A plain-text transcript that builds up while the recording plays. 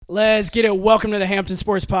Let's get it. Welcome to the Hampton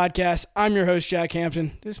Sports Podcast. I'm your host, Jack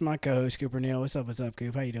Hampton. This is my co-host, Cooper Neal. What's up,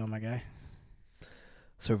 Coop? How you doing, my guy?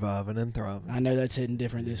 Surviving and thriving. I know that's hitting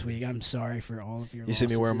different this week. I'm sorry for all of your You see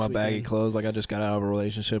me wearing my baggy clothes like I just got out of a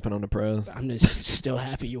relationship and I'm depressed. I'm just still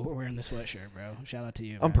happy you were wearing the sweatshirt, bro. Shout out to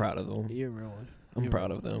you, bro. I'm proud of them. You're a real one. I'm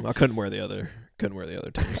proud of them. I couldn't wear the other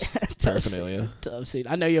team's paraphernalia. Tough scene.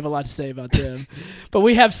 I know you have a lot to say about them. But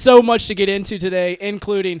we have so much to get into today,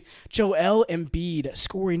 including Joel Embiid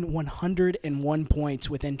scoring 101 points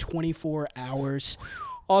within 24 hours.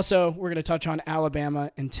 Also, we're going to touch on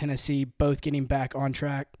Alabama and Tennessee both getting back on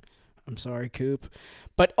track. I'm sorry, Coop.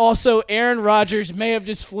 But also, Aaron Rodgers may have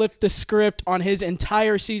just flipped the script on his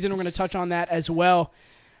entire season. We're going to touch on that as well.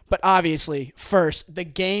 But obviously, first, the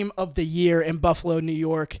game of the year in Buffalo, New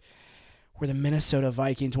York, where the Minnesota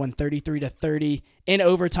Vikings won 33-30 in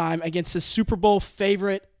overtime against the Super Bowl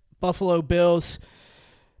favorite Buffalo Bills.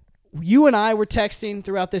 You and I were texting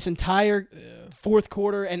throughout this entire fourth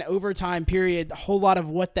quarter and overtime period, a whole lot of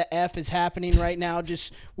what the F is happening right now.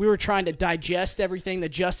 Just we were trying to digest everything, the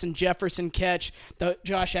Justin Jefferson catch, the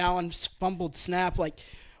Josh Allen fumbled snap. Like,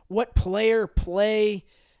 what play,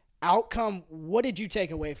 outcome, what did you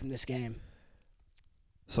take away from this game?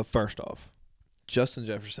 So first off, Justin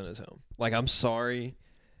Jefferson is home. Like, I'm sorry.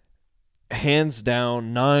 Hands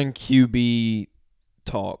down, non-QB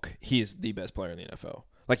talk, he is the best player in the NFL.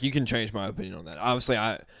 Like, you can change my opinion on that. Obviously,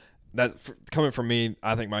 coming from me,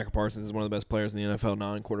 I think Michael Parsons is one of the best players in the NFL,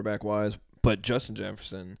 non-quarterback wise. But Justin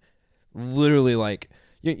Jefferson, literally, like,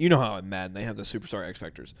 you know how in Madden they have the superstar X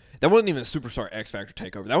Factors. That wasn't even a superstar X Factor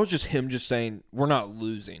takeover. That was just him just saying, we're not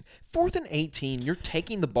losing. 4th and 18, you're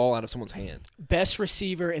taking the ball out of someone's hand. Best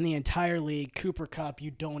receiver in the entire league, Cooper Kupp.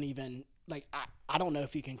 You don't even, like, I don't know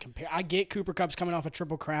if you can compare. I get Cooper Kupp's coming off a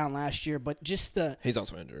Triple Crown last year, but just He's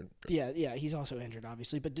also injured. Yeah, he's also injured,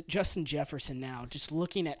 obviously. But Justin Jefferson now, just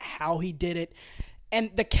looking at how he did it.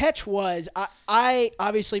 And the catch was, I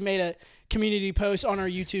obviously made a community post on our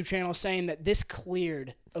YouTube channel saying that this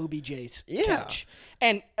cleared OBJ's catch.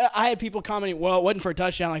 And I had people commenting, well, it wasn't for a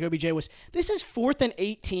touchdown like OBJ was. This is 4th and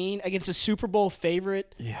 18 against a Super Bowl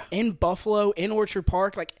favorite in Buffalo, in Orchard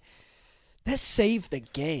Park. Like, that saved the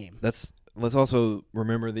game. Let's also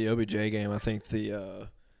remember the OBJ game. I think the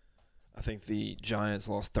Giants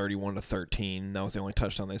lost 31-13. That was the only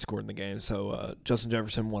touchdown they scored in the game. So Justin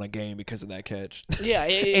Jefferson won a game because of that catch. Yeah,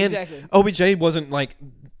 exactly. And OBJ wasn't like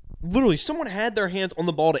literally someone had their hands on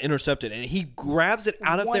the ball to intercept it, and he grabs it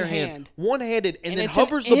out of their hand, one-handed, and then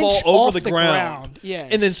hovers the ball over the ground. Yes.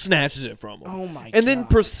 And then snatches it from him. Oh my god! And then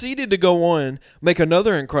proceeded to go on, make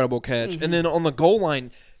another incredible catch, and then on the goal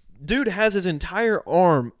line, dude has his entire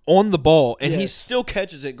arm on the ball, and he still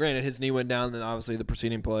catches it. Granted, his knee went down, and then obviously the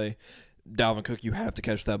preceding play, Dalvin Cook, you have to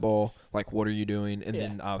catch that ball. Like, what are you doing? And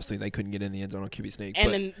then obviously they couldn't get in the end zone on QB sneak.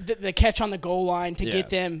 And then the catch on the goal line to get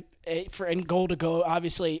them in goal to go.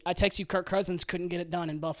 Obviously, I text you, Kirk Cousins couldn't get it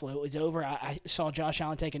done in Buffalo. It was over. I saw Josh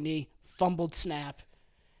Allen take a knee, fumbled snap,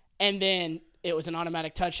 and then it was an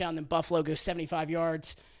automatic touchdown. Then Buffalo goes 75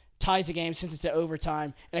 yards. Ties the game since it's to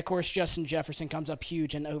overtime. And, of course, Justin Jefferson comes up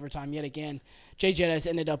huge in overtime yet again. Jay Jettas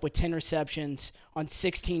ended up with 10 receptions on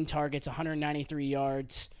 16 targets, 193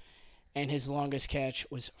 yards, and his longest catch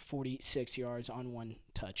was 46 yards on 1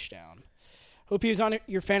 touchdown. Hope he was on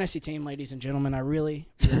your fantasy team, ladies and gentlemen. I really,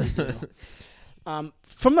 really do.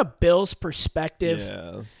 From a Bills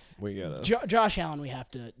perspective, we gotta. Josh Allen we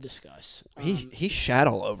have to discuss. He shat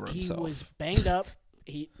all over himself. He was banged up.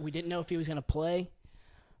 We didn't know if he was going to play.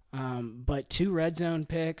 But 2 red zone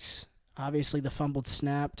picks, obviously the fumbled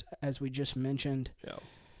snapped, as we just mentioned. Yeah.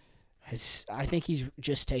 I think he's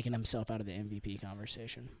just taken himself out of the MVP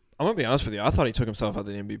conversation. I'm going to be honest with you. I thought he took himself out of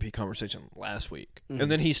the MVP conversation last week. Mm-hmm.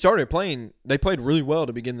 And then he started playing. They played really well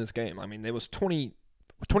to begin this game. I mean, it was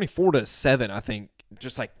 24-7, I think,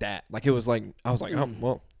 just like that. Like, it was like, I was like, oh,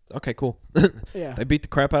 well, okay, cool. Yeah. They beat the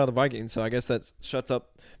crap out of the Vikings, so I guess that shuts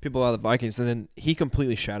up people out of the Vikings. And then he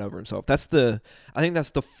completely shat over himself. I think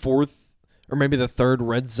that's the 4th or maybe the 3rd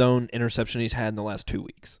red zone interception he's had in the last 2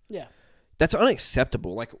 weeks. Yeah. That's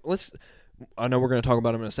unacceptable. Like, I know we're going to talk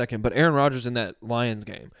about him in a second, but Aaron Rodgers in that Lions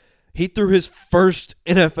game, he threw his first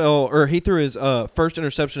first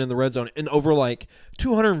interception in the red zone in over like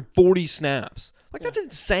 240 snaps. Like, that's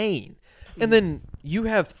insane. And then you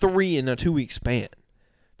have 3 in a 2-week span.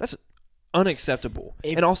 That's unacceptable.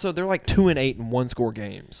 And also, they're like 2-8 in 1-score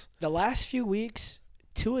games. The last few weeks,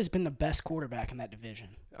 Tua has been the best quarterback in that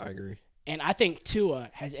division. I agree. And I think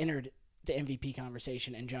Tua has entered the MVP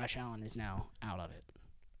conversation, and Josh Allen is now out of it.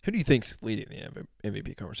 Who do you think's leading the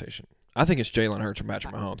MVP conversation? I think it's Jalen Hurts or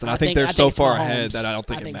Patrick Mahomes, and I think they're so far ahead that I don't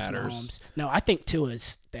think it matters. No, I think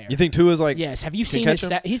Tua's there. You think Tua's like? Yes. Have you seen his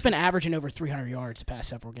stat? He's been averaging over 300 yards the past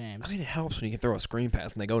several games. I mean, it helps when you can throw a screen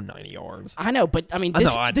pass and they go 90 yards. I know, but I mean,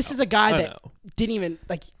 this is a guy that didn't even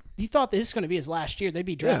like. You thought this was going to be his last year. They'd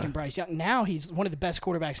be drafting Bryce Young. Now he's one of the best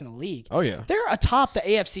quarterbacks in the league. Oh yeah, they're atop the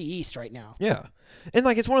AFC East right now. Yeah, and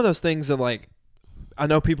like it's one of those things that like I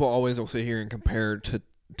know people always will sit here and compare to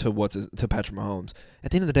Patrick Mahomes.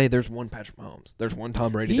 At the end of the day, there's one Patrick Mahomes. There's one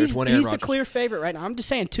Tom Brady. There's one Aaron Rodgers. He's the clear favorite right now. I'm just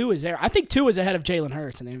saying Tua is there. I think Tua is ahead of Jalen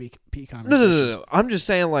Hurts in the MVP conversation. No. I'm just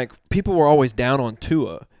saying like people were always down on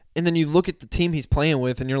Tua, and then you look at the team he's playing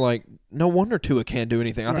with, and you're like, no wonder Tua can't do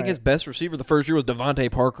anything. I think his best receiver the first year was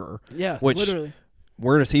Devontae Parker. Yeah, which, literally.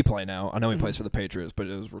 Where does he play now? I know he plays for the Patriots, but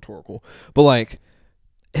it was rhetorical. But like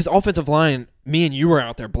his offensive line, me and you were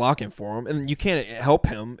out there blocking for him, and you can't help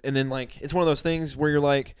him. And then like it's one of those things where you're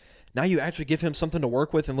like, now you actually give him something to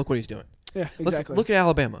work with, and look what he's doing. Yeah, exactly. Let's look at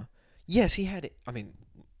Alabama. Yes, he had it. I mean,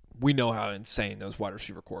 we know how insane those wide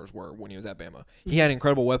receiver cores were when he was at Bama. He had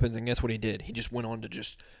incredible weapons, and guess what he did? He just went on to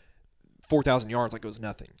just 4,000 yards like it was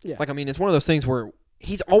nothing. Yeah. Like, I mean, it's one of those things where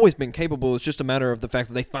he's always been capable. It's just a matter of the fact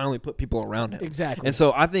that they finally put people around him. Exactly. And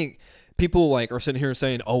so I think people like are sitting here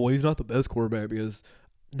saying, oh, well, he's not the best quarterback because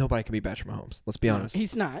nobody can beat Patrick Mahomes. Let's be honest.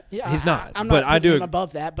 He's not. Yeah, he's not. I'm not putting him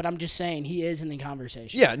above that, but I'm just saying he is in the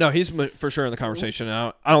conversation. Yeah, no, he's for sure in the conversation.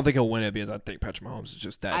 I don't think he'll win it because I think Patrick Mahomes is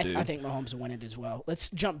just that dude. I think Mahomes will win it as well.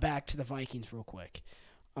 Let's jump back to the Vikings real quick.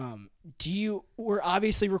 We're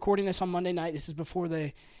obviously recording this on Monday night. This is before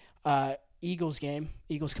the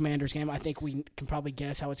Eagles-Commanders game. I think we can probably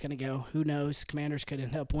guess how it's going to go. Who knows? Commanders could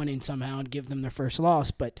end up winning somehow and give them their first loss,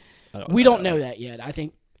 but we don't know that yet. I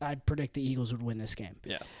think I'd predict the Eagles would win this game.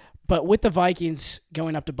 Yeah. But with the Vikings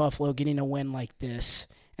going up to Buffalo, getting a win like this,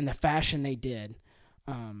 and the fashion they did,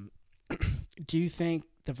 do you think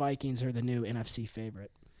the Vikings are the new NFC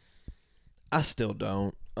favorite? I still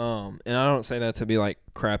don't. And I don't say that to be like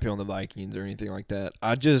crappy on the Vikings or anything like that.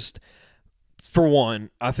 I just, for one,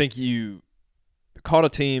 I think you caught a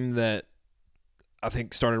team that I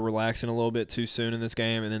think started relaxing a little bit too soon in this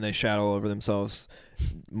game, and then they shat all over themselves,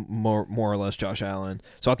 more or less Josh Allen.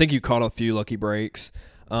 So I think you caught a few lucky breaks.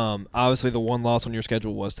 Obviously, the one loss on your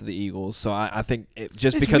schedule was to the Eagles, so I think it's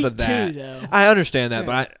because of that. I understand that,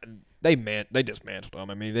 but they dismantled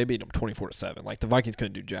them. I mean, they beat them 24-7. Like the Vikings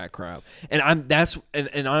couldn't do jack crap, and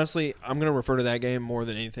honestly, I'm going to refer to that game more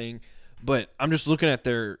than anything. But I'm just looking at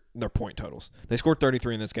their point totals. They scored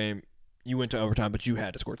 33 in this game. You went to overtime, but you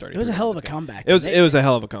had to score 33. It was a hell of a comeback. It was a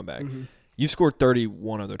hell of a comeback. Mm-hmm. You've scored 30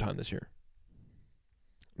 one other time this year.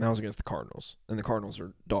 And that was against the Cardinals, and the Cardinals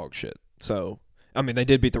are dog shit. So, I mean, they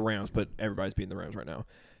did beat the Rams, but everybody's beating the Rams right now.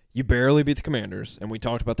 You barely beat the Commanders, and we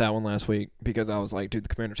talked about that one last week because I was like, dude, the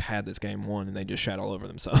Commanders had this game won, and they just shat all over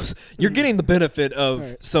themselves. You're getting the benefit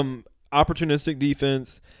of some opportunistic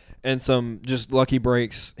defense and some just lucky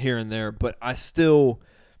breaks here and there, but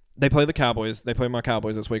they play the Cowboys. They play my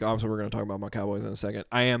Cowboys this week. Obviously, we're going to talk about my Cowboys in a second.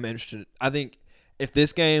 I am interested. I think if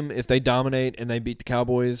they dominate and they beat the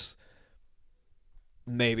Cowboys,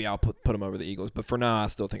 maybe I'll put them over the Eagles. But for now, I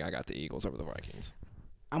still think I got the Eagles over the Vikings.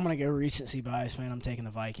 I'm going to go recency bias, man. I'm taking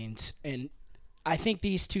the Vikings. And I think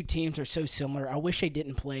these two teams are so similar. I wish they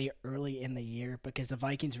didn't play early in the year because the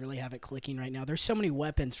Vikings really have it clicking right now. There's so many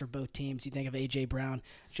weapons for both teams. You think of A.J. Brown,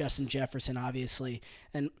 Justin Jefferson, obviously,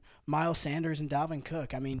 and Miles Sanders and Dalvin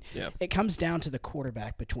Cook. I mean, It comes down to the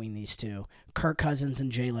quarterback between these two, Kirk Cousins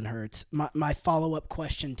and Jalen Hurts. My follow-up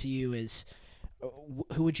question to you is,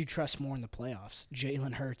 who would you trust more in the playoffs,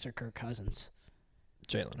 Jalen Hurts or Kirk Cousins?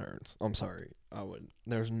 Jalen Hurts. I'm sorry. I would.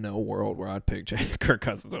 There's no world where I'd pick Kirk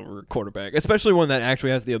Cousins over a quarterback, especially one that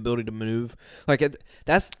actually has the ability to move. Like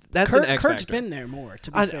that's an X factor. Kirk's been there more.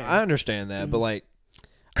 To be fair, I understand that, but like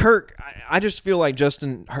Kirk, I just feel like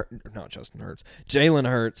Jalen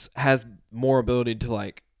Hurts has more ability to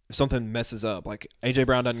like if something messes up, like A.J.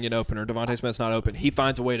 Brown doesn't get open or Devontae Smith's not open, he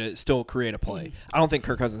finds a way to still create a play. I don't think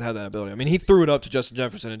Kirk Cousins has that ability. I mean, he threw it up to Justin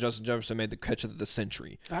Jefferson, and Justin Jefferson made the catch of the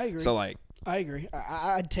century. I agree. So like. I agree.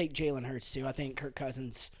 I'd take Jalen Hurts too. I think Kirk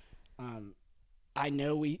Cousins. I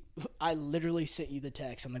literally sent you the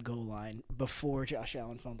text on the goal line before Josh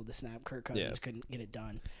Allen fumbled the snap. Kirk Cousins couldn't get it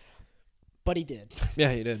done, but he did.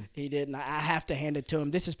 Yeah, he did. He did, and I have to hand it to him.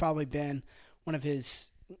 This has probably been one of his.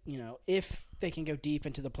 If they can go deep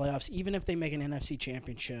into the playoffs, even if they make an NFC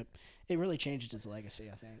championship, it really changes his legacy.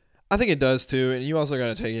 I think it does too, and you also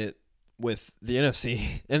got to take it with the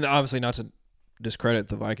NFC, and obviously not to discredit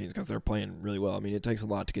the Vikings because they're playing really well. I mean, it takes a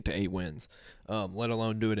lot to get to 8 wins, let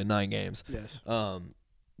alone do it in 9 games. Yes. The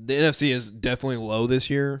NFC is definitely low this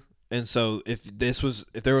year, and so if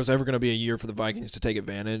there was ever going to be a year for the Vikings to take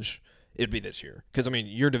advantage it'd be this year. Because, I mean,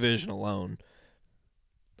 your division alone,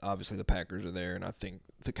 obviously the Packers are there, and I think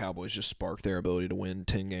the Cowboys just sparked their ability to win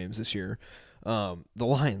 10 games this year. The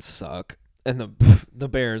Lions suck. And the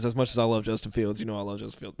Bears, as much as I love Justin Fields, I love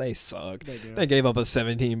Justin Fields, they suck. They gave up a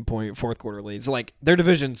 17-point fourth-quarter lead. So, their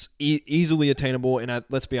division's easily attainable, and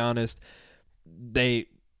let's be honest, the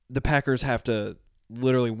Packers have to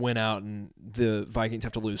literally win out, and the Vikings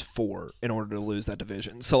have to lose 4 in order to lose that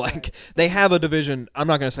division. So, they have a division. I'm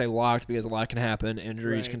not going to say locked because a lot can happen.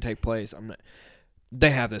 Injuries can take place. They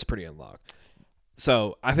have this pretty unlocked.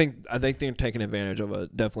 So I think they're taking advantage of a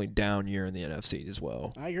definitely down year in the NFC as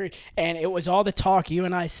well. I agree. And it was all the talk. You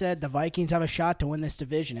and I said the Vikings have a shot to win this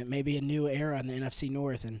division. It may be a new era in the NFC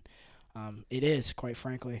North, and it is, quite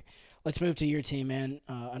frankly. Let's move to your team, man.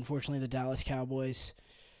 Unfortunately, the Dallas Cowboys.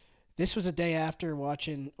 This was a day after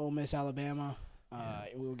watching Ole Miss, Alabama.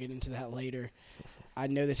 We'll get into that later. I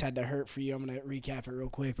know this had to hurt for you. I'm going to recap it real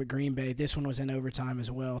quick. But Green Bay, this one was in overtime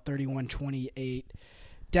as well, 31-28.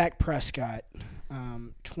 Dak Prescott,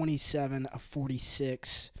 27 of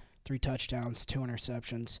 46, 3 touchdowns, 2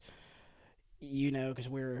 interceptions. Because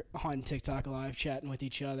we're on TikTok live chatting with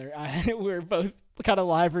each other. We're both kind of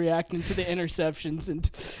live reacting to the interceptions, and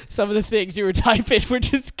some of the things you were typing were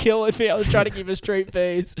just killing me. I was trying to keep a straight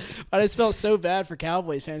face. I just felt so bad for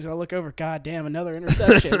Cowboys fans. When I look over, God damn, another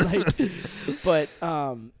interception. But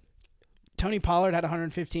Tony Pollard had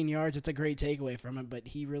 115 yards. It's a great takeaway from him, but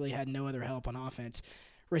he really had no other help on offense.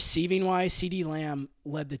 Receiving-wise, CeeDee Lamb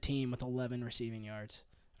led the team with 11 receiving yards.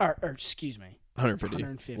 Or excuse me.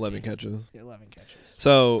 150. 11 catches. Yeah, 11 catches.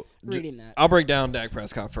 So, reading that. I'll break down Dak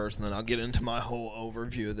Prescott first, and then I'll get into my whole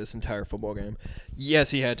overview of this entire football game.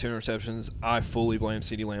 Yes, he had 2 interceptions. I fully blame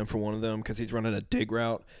CeeDee Lamb for one of them because he's running a dig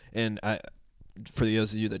route. And for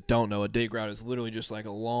those of you that don't know, a dig route is literally just like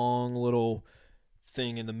a long little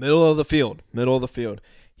thing in the middle of the field.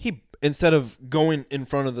 He, instead of going in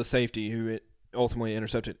front of the safety who it ultimately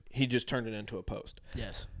intercepted, he just turned it into a post.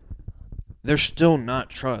 Yes. There's still not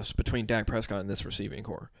trust between Dak Prescott and this receiving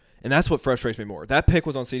core. And that's what frustrates me more. That pick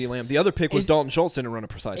was on CeeDee Lamb. The other pick was Dalton Schultz didn't run a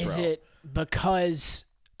precise route. Is it because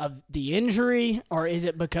of the injury, or is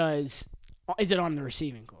it on the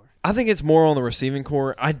receiving core? I think it's more on the receiving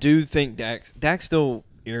core. I do think Dak still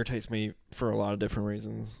irritates me for a lot of different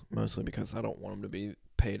reasons, mostly because I don't want him to be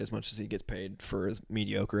paid as much as he gets paid for as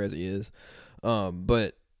mediocre as he is.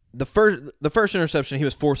 But the first interception, he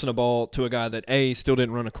was forcing a ball to a guy that still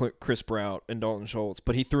didn't run a crisp route in Dalton Schultz,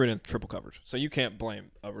 but he threw it in triple coverage. So you can't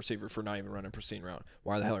blame a receiver for not even running a pristine route.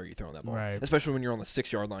 Why the hell are you throwing that ball? Right. Especially when you're on the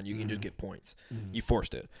 6-yard line, you can just get points. Mm-hmm. You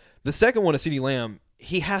forced it. The second one to CeeDee Lamb,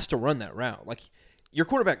 he has to run that route. Your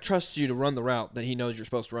quarterback trusts you to run the route that he knows you're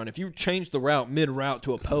supposed to run. If you change the route mid-route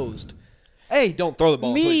to a post, don't throw the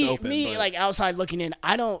ball until it's open. Outside looking in,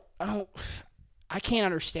 I can't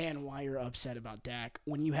understand why you're upset about Dak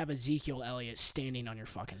when you have Ezekiel Elliott standing on your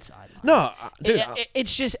fucking sideline. No, dude,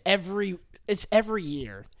 it's just every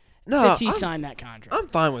year since he signed that contract. I'm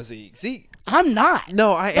fine with Zeke. I'm not.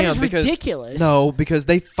 No, I am. That is ridiculous. No, because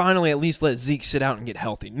they finally at least let Zeke sit out and get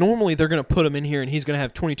healthy. Normally, they're going to put him in here, and he's going to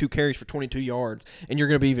have 22 carries for 22 yards, and you're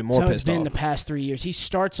going to be even more pissed off. It's been the past 3 years. He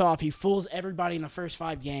starts off, he fools everybody in the first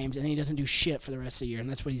 5 games, and then he doesn't do shit for the rest of the year, and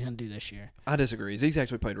that's what he's going to do this year. I disagree. Zeke's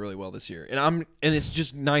actually played really well this year, and it's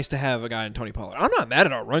just nice to have a guy in Tony Pollard. I'm not mad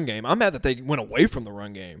at our run game. I'm mad that they went away from the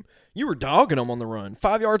run game. You were dogging him on the run.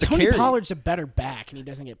 5 yards a carry. Tony Pollard's a better back, and he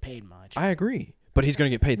doesn't get paid much. I agree. But he's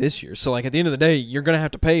going to get paid this year. So, at the end of the day, you're going to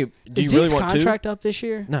have to pay. Do Is you really Zeke's want to? contract up this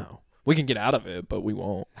year? No. We can get out of it, but we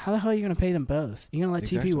won't. How the hell are you going to pay them both? You going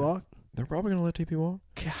to let TP walk? They're probably going to let TP walk.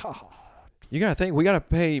 God. You got to think. We got to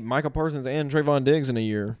pay Micah Parsons and Trayvon Diggs in a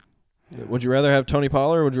year. Yeah. Would you rather have Tony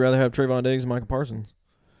Pollard or would you rather have Trayvon Diggs and Micah Parsons?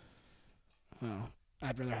 Well,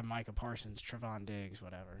 I'd rather have Micah Parsons, Trayvon Diggs,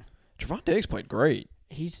 whatever. Trayvon Diggs played great.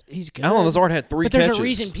 He's good. Allen Lazard had 3 catches. But there's a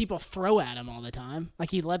reason people throw at him all the time.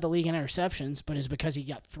 He led the league in interceptions, but it's because he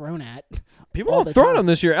got thrown at. People don't throw at him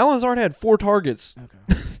this year. Allen Lazard had 4 targets.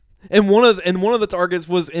 Okay. and one of the targets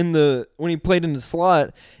was when he played in the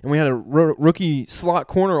slot, and we had a rookie slot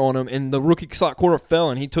corner on him, and the rookie slot corner fell,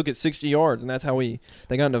 and he took it 60 yards, and that's how they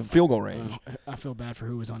got into field goal range. I feel bad for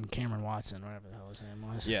who was on Cameron Watson, whatever the hell his name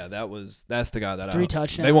was. Yeah, that's the guy that 3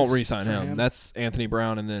 touchdowns. They won't re-sign him. That's Anthony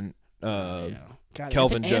Brown, and then God,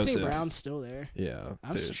 Kelvin Joseph. Anthony Brown's still there. Yeah,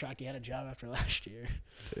 I'm so shocked he had a job after last year.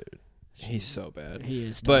 Dude, he's so bad. He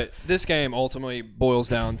is tough. But this game ultimately boils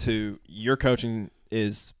down to your coaching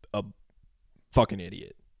is a fucking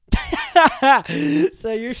idiot.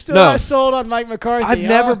 So you're still not sold on Mike McCarthy? I've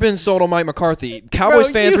never been sold on Mike McCarthy.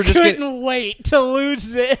 Cowboys fans were just couldn't wait to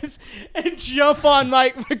lose this and jump on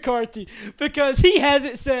Mike McCarthy because he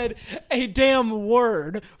hasn't said a damn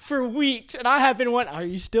word for weeks, and I have been wondering, are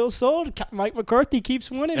you still sold? Mike McCarthy keeps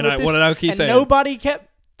winning. And what did I keep saying? Nobody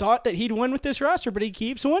thought that he'd win with this roster, but he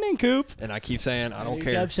keeps winning, Coop. And I keep saying, I don't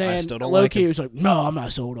care. Kept saying, I still don't like him. He was like, no, I'm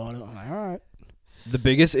not sold on it. I'm like, all right. The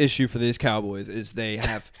biggest issue for these Cowboys is they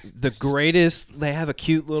have they have a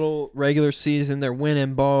cute little regular season. They're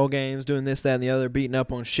winning ball games, doing this, that, and the other, beating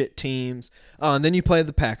up on shit teams. And then you play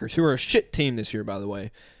the Packers, who are a shit team this year, by the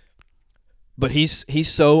way. But he's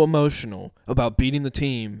so emotional about beating the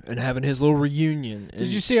team and having his little reunion. Did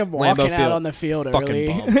you see him walking out on the field early?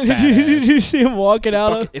 Did you see him walking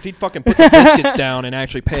out? If he'd fucking put the biscuits down and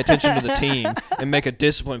actually pay attention to the team and make a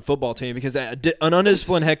disciplined football team, because an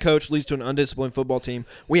undisciplined head coach leads to an undisciplined football team.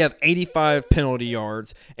 We have 85 penalty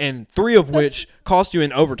yards, and 3 of which cost you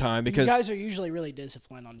in overtime. Because you guys are usually really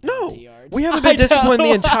disciplined on penalty yards. We haven't been disciplined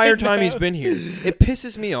the entire time he's been here. It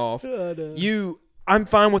pisses me off. I'm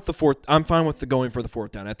fine with the fourth. I'm fine with the going for the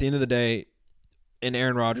fourth down. At the end of the day, in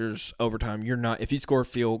Aaron Rodgers overtime, you're not. If you score a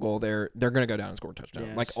field goal there, they're going to go down and score a touchdown.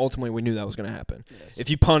 Yes. Like ultimately, we knew that was going to happen. Yes. If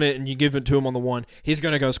you punt it and you give it to him on the 1, he's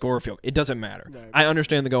going to go score a field. It doesn't matter. Right. I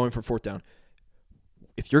understand the going for fourth down.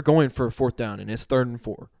 If you're going for a fourth down and it's 3rd and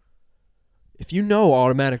 4, if you know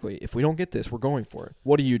automatically, if we don't get this, we're going for it.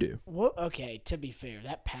 What do you do? Well, okay, to be fair,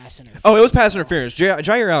 that pass interference. Oh, it was pass interference.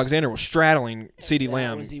 Jair Alexander was straddling CeeDee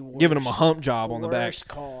Lamb, giving him a hump job on the back.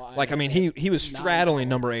 Call he was straddling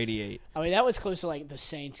number 88. I mean, that was close to like the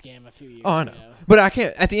Saints game a few years ago. Oh, I know. But I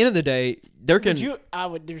can't. At the end of the day,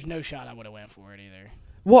 there's no shot I would have went for it either.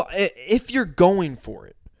 Well, if you're going for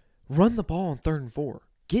it, run the ball on 3rd and 4.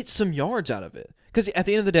 Get some yards out of it. Because at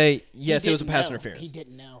the end of the day, yes, it was a pass interference. He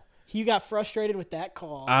didn't know. He got frustrated with that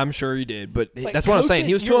call. I'm sure he did, but that's what I'm saying.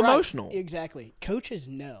 He was too emotional. Right. Exactly. Coaches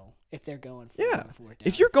know if they're going for it on the 4th down.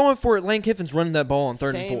 If you're going for it, Lane Kiffin's running that ball on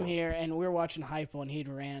 3rd and 4. Same here, and we were watching Hypo, and he'd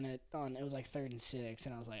ran it on, it was like 3rd and 6,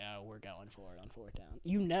 and I was like, oh, we're going for it on 4th down.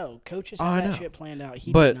 You know, coaches have that shit planned out.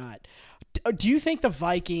 He did not. Do you think the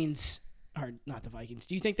Vikings, or not the Vikings,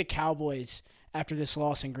 do you think the Cowboys, after this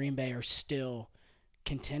loss in Green Bay, are still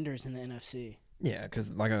contenders in the NFC? Yeah, because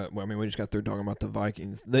we just got through talking about the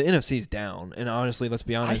Vikings. The NFC's down, and honestly, let's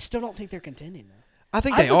be honest. I still don't think they're contending, though. I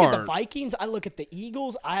think they are. I look at the Vikings. I look at the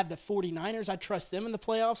Eagles. I have the 49ers. I trust them in the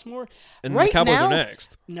playoffs more. And the Cowboys are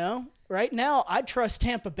next. No. Right now, I trust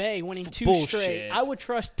Tampa Bay winning 2 Bullshit. straight. I would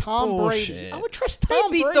trust Tom Brady. I would trust Tom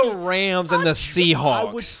Brady. They beat the Rams and the Seahawks.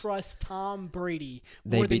 I would trust Tom Brady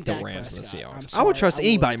more than beat the Dak Rams Prescott. and the Seahawks. I would trust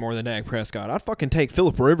anybody more than Dak Prescott. I'd fucking take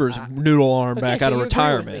Phillip Rivers' noodle arm back out of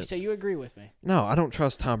retirement. So you agree with me? No, I don't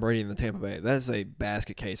trust Tom Brady in the Tampa Bay. That is a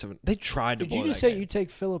basket case of it. They tried to blow that game. Did you just say you take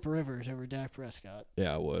Phillip Rivers over Dak Prescott?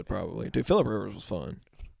 Yeah, I would probably. Dude, Phillip Rivers was fun.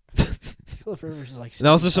 Phillip Rivers is like.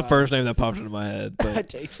 That was just the first name that popped into my head. But I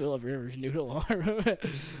take Phillip Rivers noodle arm.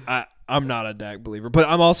 I'm not a Dak believer, but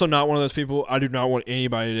I'm also not one of those people. I do not want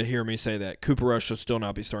anybody to hear me say that Cooper Rush should still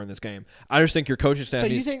not be starting this game. I just think your coaching staff. So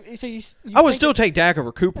you think? So you I would still take Dak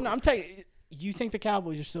over Cooper. No, I'm taking. You think the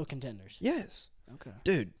Cowboys are still contenders? Yes. Okay.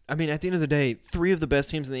 Dude, I mean, at the end of the day, 3 of the best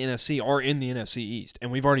teams in the NFC are in the NFC East,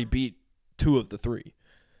 and we've already beat 2 of the 3.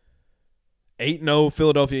 8-0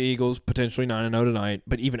 Philadelphia Eagles, potentially 9-0 tonight,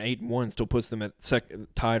 but even 8-1 still puts them at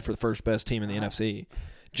tied for the first best team in the NFC.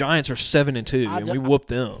 Giants are 7-2, and we whooped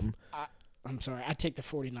them. I'm sorry. I'd take the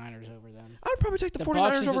 49ers over them. I'd probably take the 49ers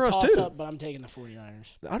Bucks over us, too. But I'm taking the 49ers.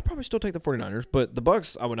 I'd probably still take the 49ers, but the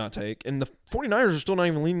Bucks I would not take, and the 49ers are still not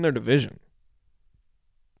even leading their division.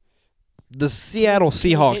 The Seattle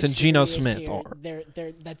Seahawks and Geno Smith are.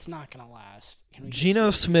 That's not going to last. Geno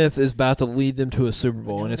Smith is about to lead them to a Super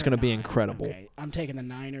Bowl, and it's going to be incredible. Okay. I'm taking the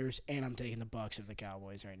Niners, and I'm taking the Bucks of the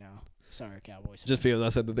Cowboys right now. Sorry, Cowboys. Just because I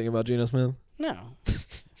said the thing about Geno Smith? No.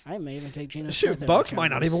 I may even take Geno Smith. Shoot, Bucks might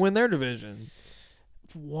not even win their division.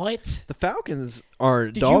 What? The Falcons are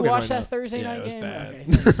Did dogging you watch right that now. Thursday night it was game? bad.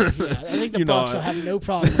 Okay. Yeah, I think the Bucks will have no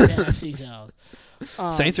problem with the NFC South.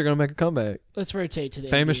 Saints are going to make a comeback. Let's rotate to the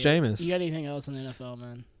Famous NBA. Jameis. You got anything else in the NFL,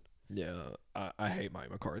 man? Yeah, I hate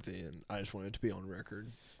Mike McCarthy, and I just wanted to be on record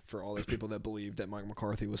for all those people that believe that Mike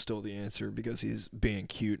McCarthy was still the answer because he's being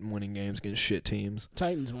cute and winning games against shit teams.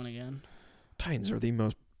 Titans won again. Titans are the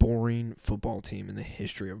most boring football team in the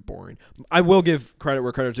history of boring. I will give credit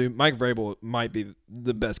where credit's due. Mike Vrabel might be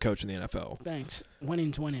the best coach in the NFL. Thanks.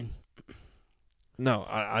 Winning's winning. No,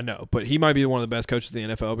 I know, but he might be one of the best coaches in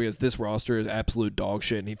the NFL because this roster is absolute dog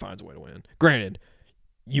shit, and he finds a way to win. Granted,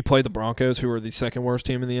 you play the Broncos, who are the second worst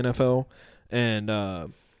team in the NFL, and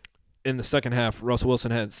in the second half, Russell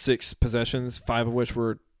Wilson had 6 possessions, 5 of which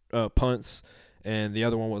were punts, and the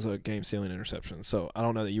other one was a game-sealing interception. So I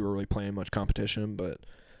don't know that you were really playing much competition, but it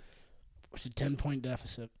was a 10-point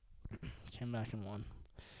deficit. Came back and won.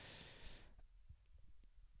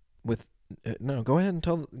 Go ahead and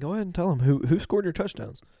tell them who scored your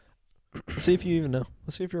touchdowns. Let's see if you even know.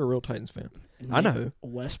 Let's see if you're a real Titans fan. I know.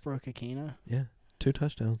 Westbrook Akina. Yeah, 2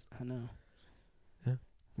 touchdowns. I know. Yeah.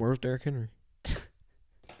 Where was Derrick Henry?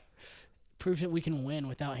 Proves that we can win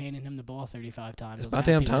without handing him the ball 35 times. It's about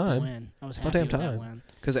damn time. I was happy with that win.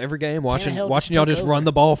 Because every game, watching Tannehill y'all just run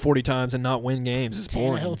the ball 40 times and not win games is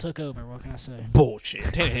boring. Tannehill took over. What can I say? Bullshit.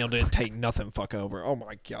 Tannehill didn't take nothing fuck over. Oh,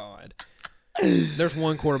 my God. There's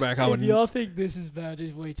one quarterback I would. If y'all think this is bad,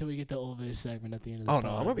 just wait till we get the Ole Miss segment at the end of the Oh, no.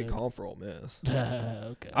 I'm going to be calling for Ole Miss.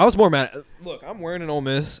 Okay. I was more mad. Look, I'm wearing an Ole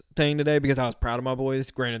Miss thing today because I was proud of my boys.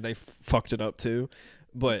 Granted, they fucked it up too.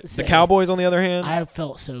 But the Cowboys, on the other hand. I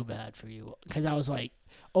felt so bad for you because I was like,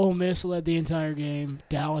 Ole Miss led the entire game.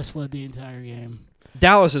 Dallas led the entire game.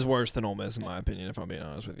 Dallas is worse than Ole Miss, in my opinion, if I'm being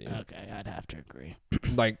honest with you. Okay, I'd have to agree.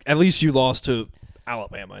 Like, at least you lost to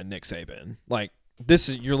Alabama and Nick Saban. Like,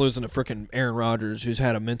 you're losing to freaking Aaron Rodgers, who's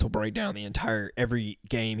had a mental breakdown every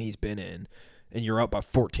game he's been in, and you're up by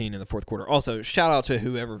 14 in the fourth quarter. Also, shout out to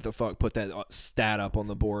whoever the fuck put that stat up on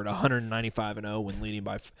the board, 195-0 when leading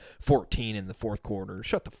by 14 in the fourth quarter.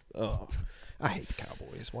 I hate the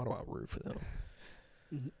Cowboys. Why do I root for them?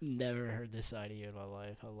 Never heard this side of you in my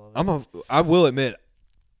life. I love it. I will admit,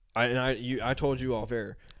 I told you off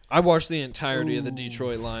air. I watched the entirety of the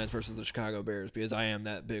Detroit Lions versus the Chicago Bears because I am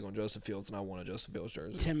that big on Justin Fields and I want a Justin Fields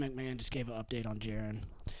jersey. Tim McMahon just gave an update on Jaron.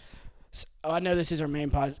 So, I know this is our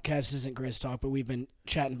main podcast. This isn't Grizz Talk, but we've been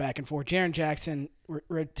chatting back and forth. Jaron Jackson,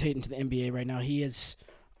 rotating to the NBA right now. He has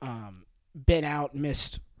been out,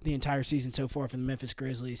 missed the entire season so far for the Memphis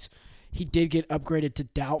Grizzlies. He did get upgraded to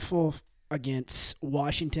doubtful against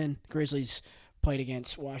Washington. Grizzlies played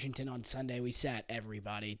against Washington on Sunday. We sat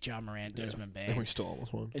everybody. John Morant, Desmond Bane. And we still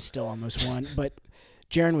almost won. It's still almost won. But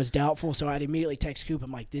Jaron was doubtful, so I'd immediately text Coop.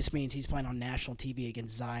 I'm like, this means he's playing on national TV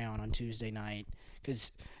against Zion on Tuesday night.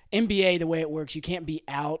 Because NBA, the way it works, you can't be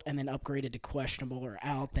out and then upgraded to questionable or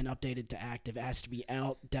out, then updated to active. It has to be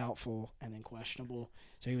out, doubtful, and then questionable.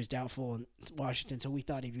 So he was doubtful in Washington, so we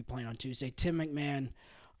thought he'd be playing on Tuesday. Tim McMahon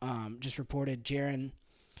just reported Jaron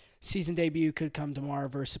season debut could come tomorrow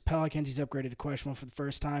versus the Pelicans. He's upgraded to questionable for the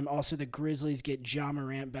first time. Also, the Grizzlies get John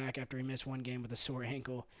Morant back after he missed one game with a sore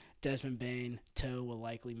ankle. Desmond Bane, toe, will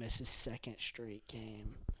likely miss his second straight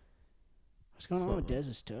game. What's going on with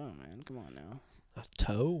Dez's toe, man? Come on now. A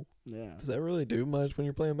toe? Yeah. Does that really do much when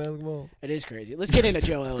you're playing basketball? It is crazy. Let's get into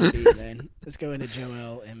Joel Embiid, man. Let's go into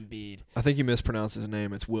Joel Embiid. I think you mispronounced his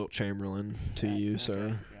name. It's Wilt Chamberlain to you,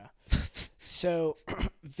 sir. Yeah. So,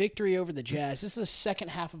 victory over the Jazz. This is the second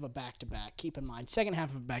half of a back-to-back. Keep in mind, second half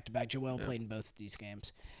of a back-to-back. Joel played in both of these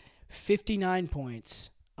games. 59 points,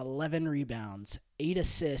 11 rebounds, 8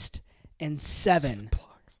 assists, and 7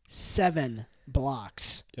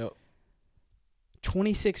 blocks. Yep.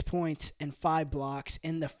 26 points and 5 blocks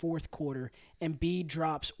in the fourth quarter. Embiid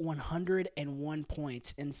drops 101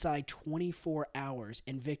 points inside 24 hours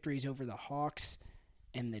in victories over the Hawks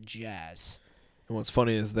and the Jazz. And what's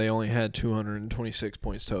funny is they only had 226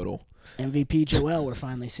 points total. MVP Joel we're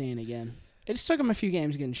finally seeing again. It just took him a few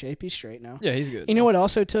games to get in shape. He's straight now. Yeah, he's good. You know what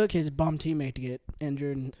also took? His bum teammate to get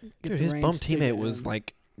injured. And get his bum teammate was,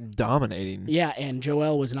 like, dominating. Yeah, and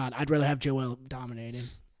Joel was not. I'd rather have Joel dominating.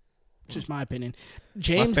 It's just my opinion.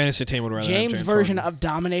 My fantasy team would rather have James' version Harden. of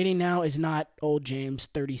dominating now is not old James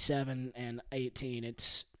 37 and 18.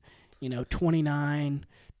 It's, 29,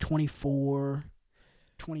 24,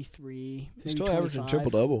 23. He's maybe still averaging 25.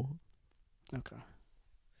 triple-double. Okay.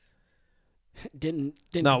 Didn't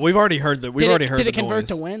No, we've already heard that. Did it convert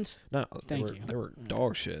to wins? No, Thank you. They were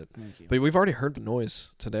dog shit. Thank you. But we've already heard the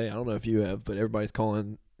noise today. I don't know if you have, but everybody's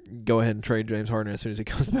calling. Go ahead and trade James Harden as soon as he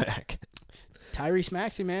comes back. Tyrese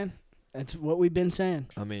Maxey, man. That's what we've been saying.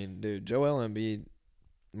 I mean, dude, Joel Embiid.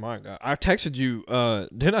 My God, I texted you.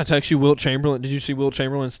 Didn't I text you Wilt Chamberlain? Did you see Wilt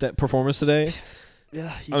Chamberlain's performance today?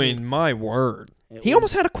 Yeah. I mean, my word. He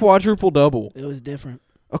almost had a quadruple double. It was different.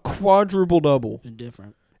 A quadruple double. It was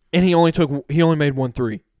different. And he only made 1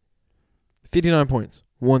 3. 59 points.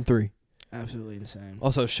 1 3. Absolutely insane.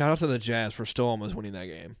 Also, shout out to the Jazz for still almost winning that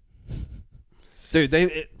game. Dude,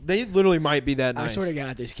 they literally might be that nice. I swear to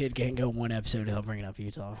God, this kid can't go one episode without bringing up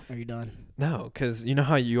Utah. Are you done? No, because you know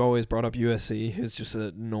how you always brought up USC? It's just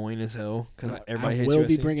annoying as hell because everybody hates USC. I will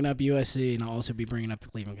be bringing up USC, and I'll also be bringing up the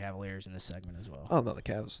Cleveland Cavaliers in this segment as well. Oh, no, the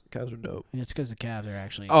Cavs are dope. And it's because the Cavs are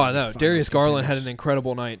actually. Oh, I know. Darius Garland had an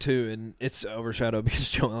incredible night, too, and it's overshadowed because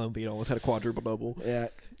Joel Embiid almost had a quadruple-double. Yeah.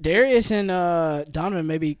 Darius and Donovan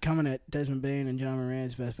may be coming at Desmond Bain and John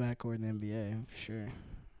Moran's best backcourt in the NBA, for sure.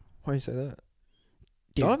 Why do you say that?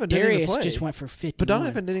 Dude, Donovan Darius just went for 50. But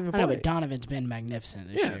Donovan didn't even play. I know, but Donovan's been magnificent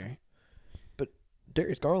this year. But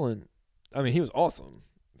Darius Garland, I mean, he was awesome.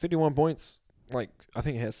 51 points. Like, I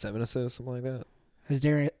think he has 7 assists, something like that. Has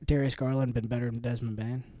Darius Garland been better than Desmond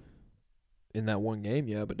Bain? In that one game,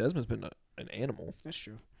 yeah, but Desmond's been an animal. That's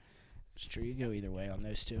true. It's true. You go either way on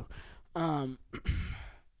those two.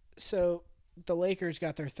 So the Lakers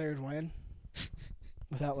got their third win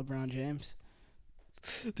without LeBron James.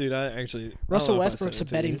 Dude, Russell Westbrook's a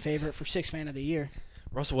betting favorite for Sixth Man of the Year.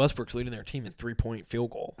 Russell Westbrook's leading their team in 3-point field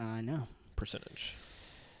goal. I know. Percentage.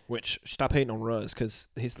 Which, stop hating on Russ because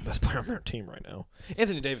he's the best player on their team right now.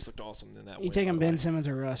 Anthony Davis looked awesome in that win. You taking Ben Simmons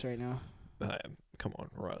or Russ right now? Come on,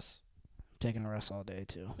 Russ. I'm taking Russ all day,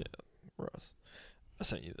 too. Yeah, Russ. I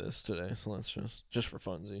sent you this today, so let's just for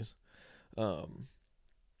funsies.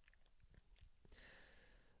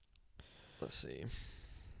 Let's see.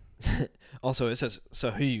 Also, it says,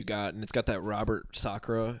 so who you got? And it's got that Robert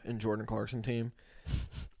Sacra and Jordan Clarkson team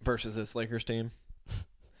versus this Lakers team.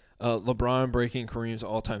 LeBron breaking Kareem's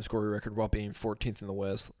all-time scoring record while being 14th in the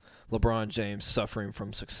West. LeBron James suffering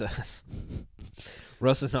from success.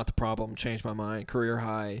 Russ is not the problem. Changed my mind. Career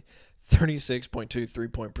high 36.2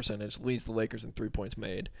 3-point percentage. Leads the Lakers in 3 points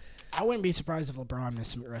made. I wouldn't be surprised if LeBron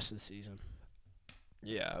missed the rest of the season.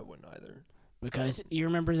 Yeah, I wouldn't either. Because you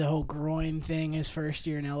remember the whole groin thing his first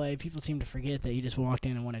year in L.A.? People seem to forget that he just walked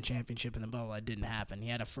in and won a championship in the bubble. That didn't happen. He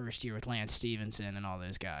had a first year with Lance Stevenson and all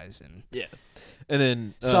those guys. And yeah. And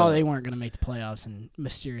then saw they weren't going to make the playoffs and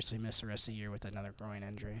mysteriously missed the rest of the year with another groin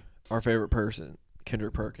injury. Our favorite person,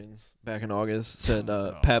 Kendrick Perkins, back in August, said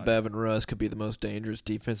Pat Bev and Russ could be the most dangerous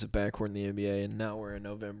defensive backcourt in the NBA. And now we're in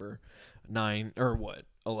November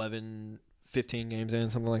 11, 15 games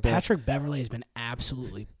in, something like that. Patrick Beverley has been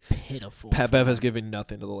absolutely pitiful. Pat Bev has given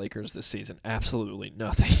nothing to the Lakers this season. Absolutely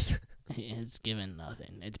nothing. It's given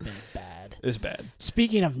nothing. It's been bad. It's bad.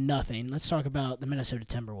 Speaking of nothing, let's talk about the Minnesota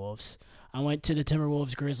Timberwolves. I went to the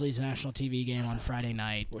Timberwolves-Grizzlies national TV game on Friday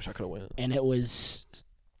night. Wish I could have went. And it was,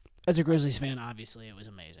 as a Grizzlies fan, obviously it was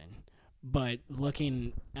amazing. But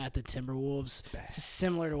looking at the Timberwolves, it's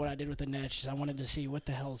similar to what I did with the Nets. I wanted to see what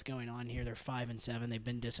the hell is going on here. They're 5-7. They've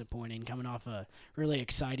been disappointing, coming off a really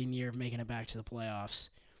exciting year of making it back to the playoffs.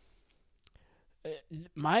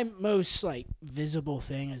 My most visible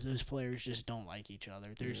thing is those players just don't like each other.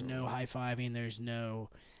 There's no high-fiving. There's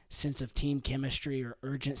no sense of team chemistry or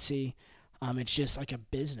urgency. It's just like a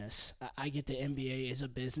business. I get the NBA is a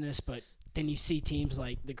business, but then you see teams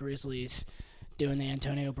like the Grizzlies doing the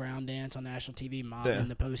Antonio Brown dance on national TV, mobbing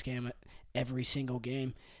the postgame at every single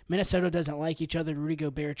game. Minnesota doesn't like each other. Rudy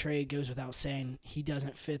Gobert trade goes without saying. He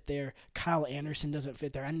doesn't fit there. Kyle Anderson doesn't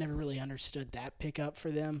fit there. I never really understood that pickup for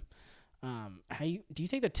them. Do you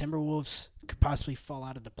think the Timberwolves could possibly fall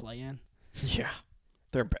out of the play-in? Yeah,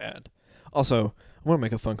 they're bad. Also, I want to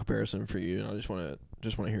make a fun comparison for you, and I just want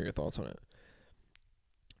to hear your thoughts on it.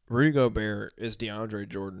 Rudy Gobert is DeAndre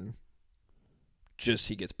Jordan. Just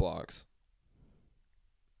he gets blocks.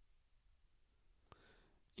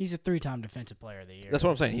 He's a 3-time Defensive Player of the Year. That's what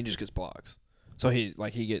I'm saying. He just gets blocks. So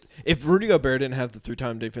if Rudy Gobert didn't have the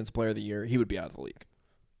 3-time Defensive Player of the Year, he would be out of the league.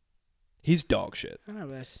 He's dog shit. I know,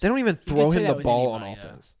 they don't even throw him the ball on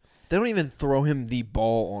offense. They don't even throw him the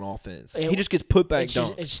ball on offense. He just gets put back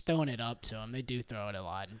dunks. It's just throwing it up to him. They do throw it a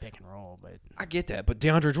lot in pick and roll, but I get that. But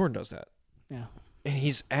DeAndre Jordan does that. Yeah, and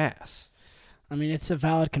he's ass. I mean, it's a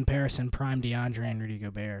valid comparison. Prime DeAndre and Rudy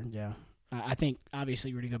Gobert. Yeah. I think,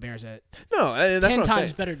 obviously, Rudy Gobert's a 10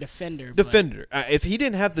 times better defender. If he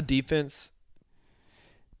didn't have the defense.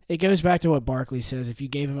 It goes back to what Barkley says. If you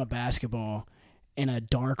gave him a basketball in a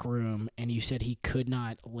dark room and you said he could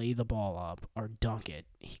not lay the ball up or dunk it,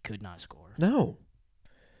 he could not score. No.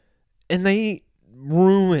 And they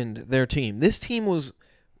ruined their team. This team was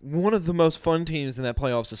one of the most fun teams in that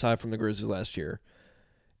playoffs aside from the Grizzlies last year.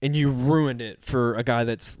 And you ruined it for a guy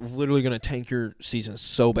that's literally going to tank your season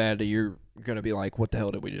so bad that you're going to be like, what the hell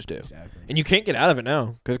did we just do? Exactly. And you can't get out of it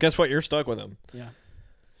now because guess what? You're stuck with him. Yeah.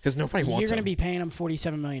 Because nobody wants him. You're going to be paying him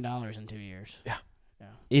 $47 million in 2 years. Yeah.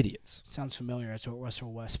 Yeah. Idiots. Sounds familiar. That's what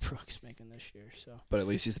Russell Westbrook's making this year. So. But at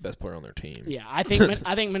least he's the best player on their team. Yeah, I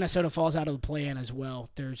think Minnesota falls out of the play-in as well.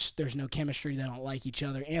 There's no chemistry. They don't like each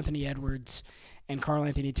other. Anthony Edwards and Karl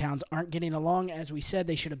Anthony Towns aren't getting along. As we said,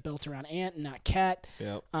 they should have built around Ant and not Cat.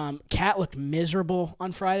 Yep. Cat looked miserable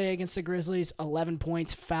on Friday against the Grizzlies. 11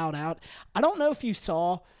 points, fouled out. I don't know if you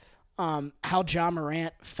saw how John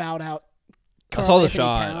Morant fouled out Karl I saw the Anthony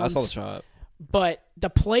shot. Towns, I saw the shot. But the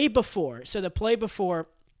play before,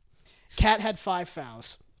 Cat had 5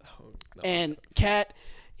 fouls. Oh, no. And Cat,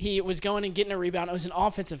 he was going and getting a rebound. It was an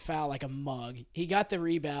offensive foul, like a mug. He got the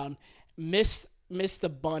rebound, missed the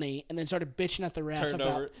bunny, and then started bitching at the ref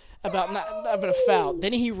about not a foul.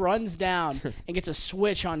 Then he runs down and gets a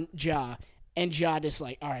switch on Ja, and Ja just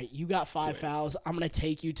like, all right, you got 5 fouls. I'm going to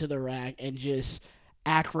take you to the rack and just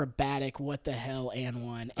acrobatic what the hell and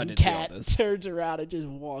one. And Cat turns around and just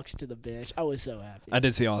walks to the bench. I was so happy. I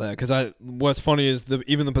did see all that because what's funny is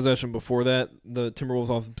even the possession before that, the Timberwolves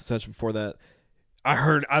offensive possession before that,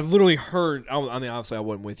 I literally heard, I mean, obviously I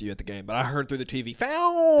wasn't with you at the game, but I heard through the TV,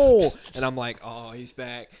 foul! And I'm like, oh, he's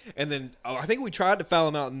back. And then I think we tried to foul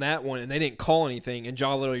him out in that one, and they didn't call anything, and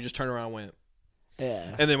Ja literally just turned around and went.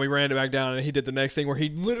 Yeah. And then we ran it back down, and he did the next thing where he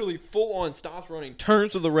literally full on stops running,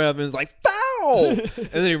 turns to the ref, and is like, foul! And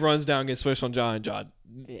then he runs down, gets switched on Ja, and Ja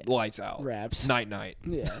lights out. Raps. Night.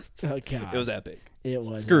 Yeah. Oh, God. It was epic. It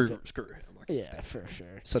was Screw epic. him. Yeah, for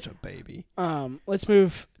sure. Such a baby. Let's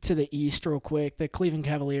move to the East real quick. The Cleveland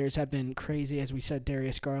Cavaliers have been crazy. As we said,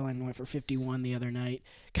 Darius Garland went for 51 the other night.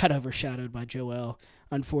 Got overshadowed by Joel,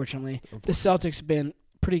 unfortunately. The Celtics have been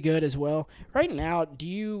pretty good as well. Right now, do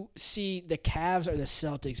you see the Cavs or the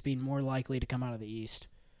Celtics being more likely to come out of the East?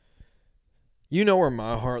 You know where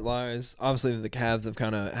my heart lies. Obviously, the Cavs have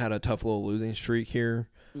kind of had a tough little losing streak here.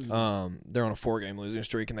 Mm-hmm. They're on a 4-game losing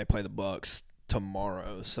streak, and they play the Bucks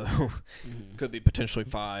tomorrow, so could be potentially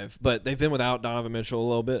 5. But they've been without Donovan Mitchell a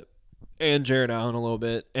little bit and Jared Allen a little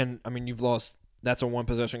bit. And, I mean, you've lost – that's a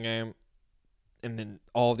one-possession game, and then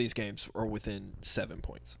all of these games are within 7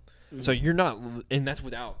 points. Mm-hmm. So you're not – and that's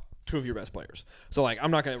without 2 of your best players. So, like,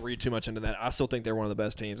 I'm not going to read too much into that. I still think they're one of the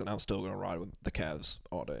best teams, and I'm still going to ride with the Cavs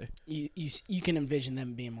all day. You can envision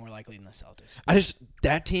them being more likely than the Celtics.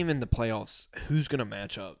 That team in the playoffs, who's going to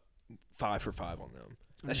match up 5 for 5 on them?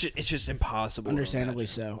 It's just impossible. Understandably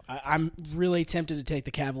so. I'm really tempted to take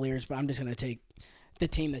the Cavaliers, but I'm just going to take the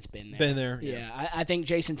team that's been there. Yeah. I think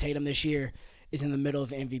Jason Tatum this year is in the middle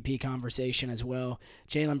of MVP conversation as well.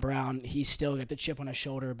 Jaylen Brown, he's still got the chip on his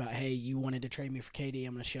shoulder about, hey, you wanted to trade me for KD.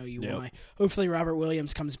 I'm going to show you why. Hopefully Robert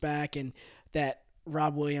Williams comes back, and that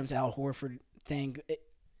Rob Williams, Al Horford thing,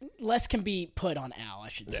 less can be put on Al, I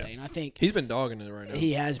should say. And I think he's been dogging it right now.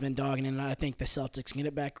 He has been dogging it, and I think the Celtics can get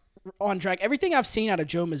it back on track. Everything I've seen out of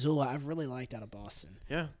Joe Mazzulla, I've really liked out of Boston.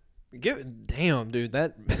 Yeah. Damn, dude,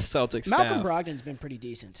 that Celtics staff. Malcolm Brogdon's been pretty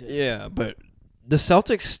decent, too. Yeah, but the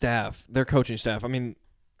Celtics staff, their coaching staff, I mean,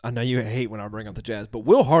 I know you hate when I bring up the Jazz, but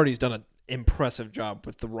Will Hardy's done an impressive job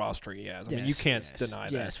with the roster he has. I mean, you can't deny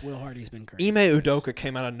that. Yes, Will Hardy's been crazy. Ime Udoka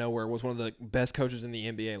came out of nowhere, was one of the best coaches in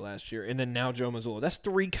the NBA last year, and then now Joe Mazzulla. That's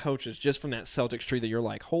 3 coaches just from that Celtics tree that you're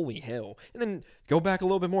like, holy hell. And then go back a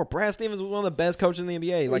little bit more. Brad Stevens was one of the best coaches in the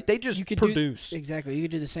NBA. Like, they just produce. Exactly. You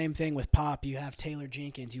could do the same thing with Pop. You have Taylor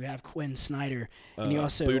Jenkins. You have Quinn Snyder. And you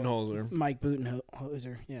also Budenholzer. Mike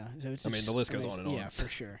Budenholzer. Yeah. So it's the list goes on and on. Yeah, for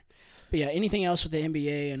sure. But, yeah, anything else with the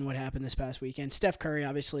NBA and what happened this past weekend? Steph Curry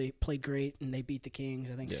obviously played great, and they beat the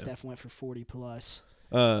Kings. I think Steph went for 40-plus.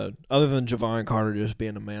 Other than Javon Carter just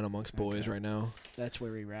being a man amongst boys right now. That's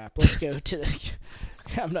where we wrap. Let's go to the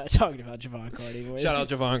 – I'm not talking about Javon Carter anymore. Shout out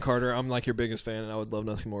Javon Carter. I'm, like, your biggest fan, and I would love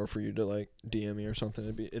nothing more for you to, like, DM me or something.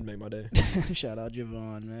 It'd make my day. Shout out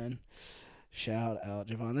Javon, man. Shout out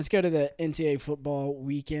Javon. Let's go to the NCAA football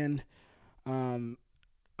weekend.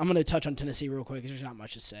 I'm going to touch on Tennessee real quick because there's not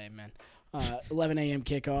much to say, man. 11 a.m.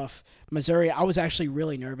 kickoff. Missouri, I was actually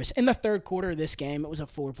really nervous. In the third quarter of this game, it was a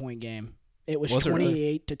 4-point game. It was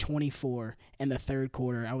 28-24 in the third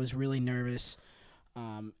quarter. I was really nervous.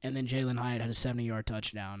 And then Jalen Hyatt had a 70-yard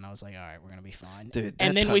touchdown. And I was like, all right, we're going to be fine. Dude,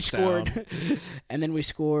 and then we scored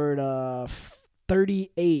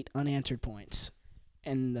 38 unanswered points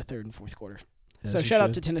in the third and fourth quarter. So shout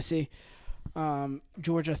out to Tennessee.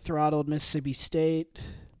 Georgia throttled Mississippi State.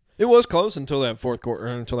 It was close until that fourth quarter,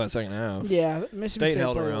 until that second half. Yeah, Mississippi State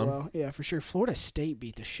held around. Well. Yeah, for sure. Florida State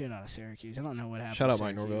beat the shit out of Syracuse. I don't know what happened. Shout out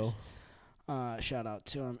Mike Norvell. Shout out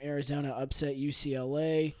to him. Arizona upset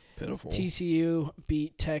UCLA. Pitiful. TCU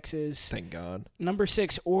beat Texas. Thank God. Number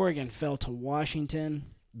 6 Oregon fell to Washington.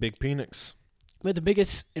 Big Phoenix. But the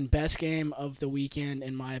biggest and best game of the weekend,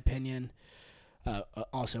 in my opinion,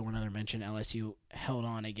 Also, one other mention: LSU held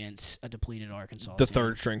on against a depleted Arkansas. The team.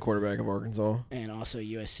 third-string quarterback of Arkansas. And also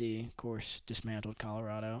USC, of course, dismantled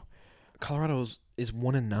Colorado. Colorado is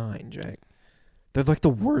 1-9, Jack. They're like the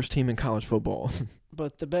worst team in college football.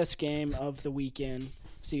 But the best game of the weekend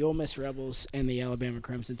was the Ole Miss Rebels and the Alabama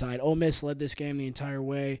Crimson Tide. Ole Miss led this game the entire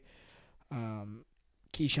way.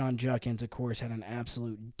 Keyshawn Junkins, of course, had an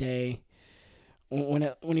absolute day.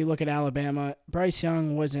 When you look at Alabama, Bryce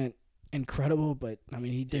Young wasn't incredible, but, I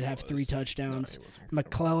mean, he did have 3 touchdowns.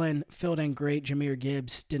 McClellan filled in great. Jahmyr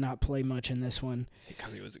Gibbs did not play much in this one.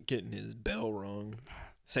 Because he was getting his bell rung.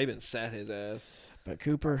 Saban sat his ass. But,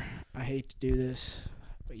 Cooper, I hate to do this,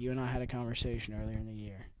 but you and I had a conversation earlier in the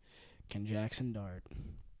year. Can Jackson Dart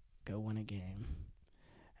go win a game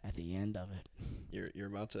at the end of it? You're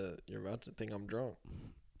about to think I'm drunk.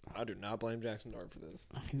 I do not blame Jackson Dart for this.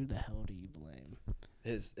 Who the hell do you blame?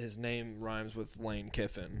 His name rhymes with Lane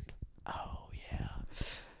Kiffin. Oh, yeah.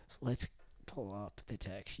 Let's pull up the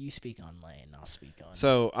text. You speak on Lane, I'll speak on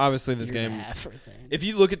So, obviously, this game, if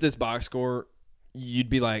you look at this box score, you'd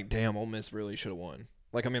be like, damn, Ole Miss really should have won.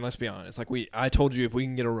 Like, I mean, let's be honest. Like, I told you if we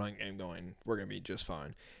can get a run game going, we're going to be just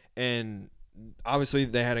fine. And obviously,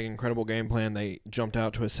 they had an incredible game plan. They jumped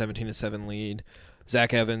out to a 17-7 lead.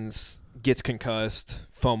 Zach Evans gets concussed,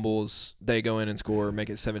 fumbles. They go in and score, make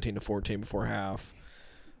it 17-14 before half.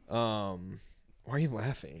 Why are you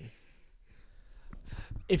laughing?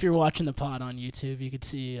 If you're watching the pod on YouTube, you could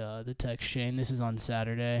see the text chain. This is on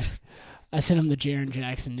Saturday. I sent him the Jaren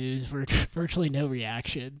Jackson news, virtually no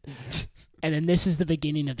reaction. And then this is the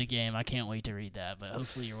beginning of the game. I can't wait to read that, but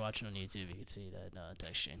hopefully you're watching on YouTube. You can see that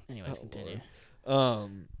text chain. Anyways, continue.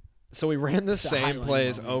 So we ran the same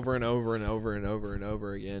plays over and over and over and over and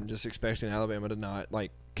over again, just expecting Alabama to not,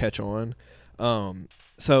 like, catch on.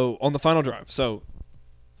 So on the final drive, so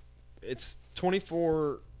it's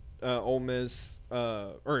 24 Ole Miss,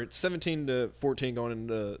 or it's 17-14 going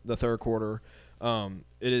into the third quarter.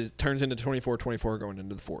 It turns into 24-24 going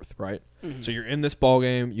into the fourth, right? Mm-hmm. So you're in this ball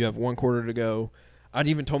game. You have 1 quarter to go. I'd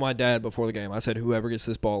even told my dad before the game. I said, whoever gets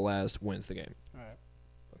this ball last wins the game. All right.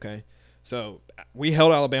 Okay? So we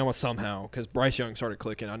held Alabama somehow because Bryce Young started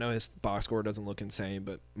clicking. I know his box score doesn't look insane,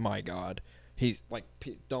 but my God. He's like,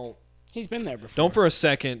 He's been there before. Don't for a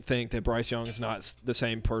second think that Bryce Young is not the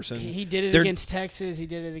same person. He did it against Texas. He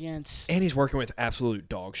did it against... And he's working with absolute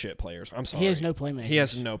dog shit players. I'm sorry. He has no playmakers. He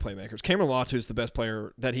has no playmakers. Cameron Latu is the best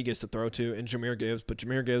player that he gets to throw to, and Jahmyr Gibbs. But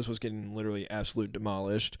Jahmyr Gibbs was getting literally absolute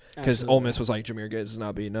demolished because Ole Miss was like, Jahmyr Gibbs is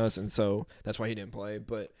not beating us, and so that's why he didn't play.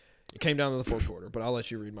 But it came down to the fourth quarter. But I'll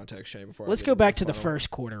let you read my text chain before Let's go back to the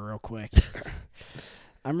first quarter real quick.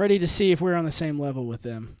 I'm ready to see if we're on the same level with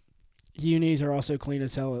them. Unis are also clean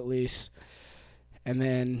as hell at least. And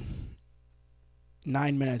then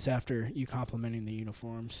 9 minutes after you complimenting the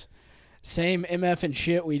uniforms. Same MF and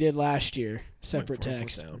shit we did last year. Separate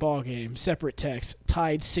text. Ball game. Separate text.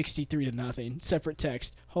 Tied 63-0. Separate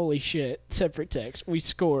text. Holy shit. Separate text. We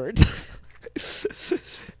scored.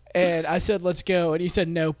 And I said, let's go. And you said,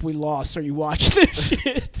 nope, we lost. Are you watching this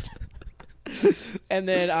shit? And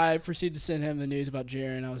then I proceeded to send him the news about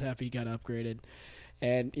Jaren. I was happy he got upgraded.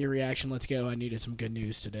 And your reaction, let's go. I needed some good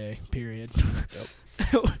news today, period.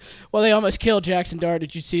 Yep. Well, they almost killed Jackson Dart.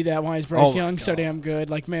 Did you see that? Why is Bryce Young so damn good?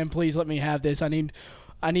 Like, man, please let me have this. I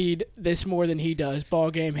need this more than he does. Ball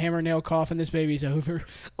game, hammer, nail, coffin. This baby's over.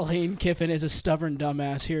 Lane Kiffin is a stubborn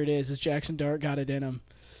dumbass. Here it is. As Jackson Dart got it in him.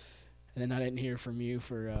 And then I didn't hear from you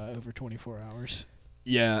for over 24 hours.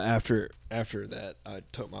 Yeah, after that, I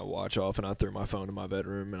took my watch off and I threw my phone in my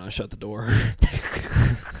bedroom and I shut the door.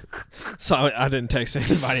 So I didn't text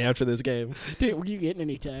anybody after this game. Dude, were you getting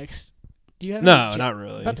any texts? Do you have No, not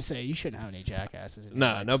really. I was about to say, you shouldn't have any jackasses.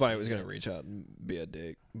 No, nobody was going to reach out and be a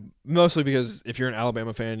dick. Mostly because if you're an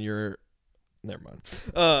Alabama fan, you're... Never mind.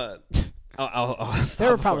 I'll stop.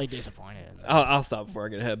 They were probably disappointed. I'll stop before I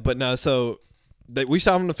get ahead. But no, so we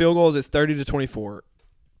stopped them the field goals. It's 30-24.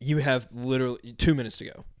 You have literally 2 minutes to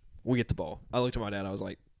go. We get the ball. I looked at my dad. I was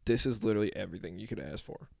like, this is literally everything you could ask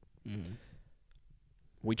for. Mm-hmm.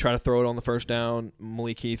 We try to throw it on the first down.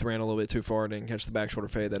 Malik Heath ran a little bit too far and didn't catch the back shoulder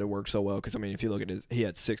fade that it worked so well. Because, I mean, if you look at he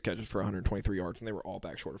had 6 catches for 123 yards, and they were all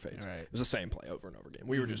back shoulder fades. Right. It was the same play over and over again.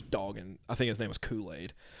 We were just dogging. I think his name was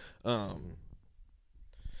Kool-Aid.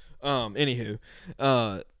 Anywho,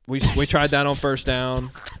 we tried that on first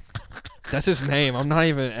down. That's his name. I'm not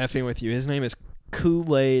even effing with you. His name is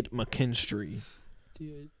Kool-Aid McKinstry.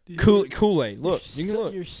 Dude. Kool-Aid. Look, you can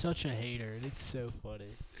look. You're such a hater. It's so funny.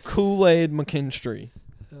 Kool-Aid McKinstry.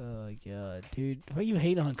 Oh, my God. Dude, why you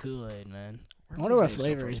hate on Kool-Aid, man? I wonder what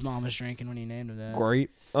flavor his mom was drinking when he named him that. Great.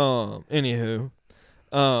 Anywho,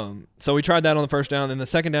 So we tried that on the first down. Then the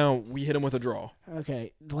second down, we hit him with a draw.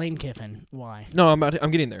 Okay, Lane Kiffin. Why? No,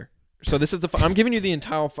 I'm getting there. So this is I'm giving you the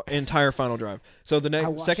entire final drive. So the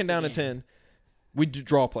next second down and 10, we do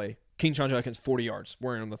draw play. Keyshawn Junkins 40 yards.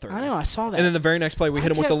 We're in on the 30. I know, I saw that. And then the very next play, we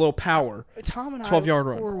hit him with a little power. Tom and 12-yard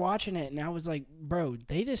run. were watching it, and I was like, bro,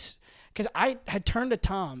 they just – because I had turned to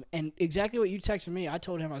Tom, and exactly what you texted me, I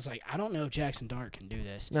told him, I was like, I don't know if Jackson Dart can do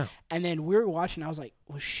this. No. And then we were watching, I was like,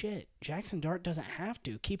 well, shit, Jackson Dart doesn't have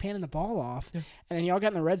to. Keep handing the ball off. Yeah. And then y'all got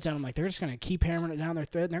in the red zone. I'm like, they're just going to keep hammering it down their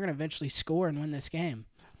throat, and they're going to eventually score and win this game.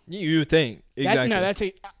 You think.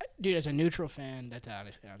 Exactly. Dude, as a neutral fan, that's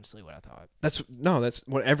honestly what I thought. That's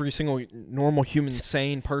what every single normal human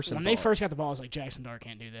sane person When thought. they first got the ball, I was like, Jackson Dart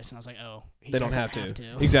can't do this. And I was like, oh, they don't have to.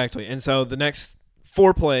 Exactly. And so the next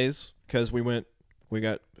 4 plays, because we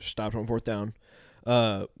got stopped on 4th down,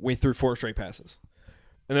 we threw 4 straight passes.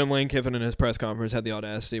 And then Lane Kiffin in his press conference had the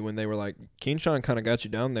audacity when they were like, Keyshawn kind of got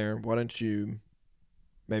you down there. Why don't you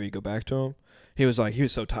maybe go back to him? He was like, he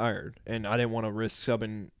was so tired, and I didn't want to risk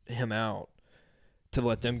subbing him out to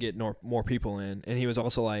let them get more people in. And he was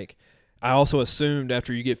also like, I also assumed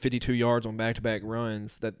after you get 52 yards on back-to-back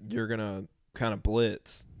runs that you're going to kind of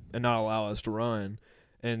blitz and not allow us to run.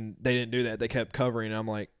 And they didn't do that. They kept covering. And I'm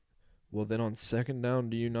like, well, then on second down,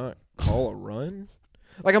 do you not call a run?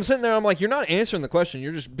 Like, I'm sitting there, I'm like, you're not answering the question.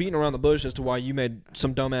 You're just beating around the bush as to why you made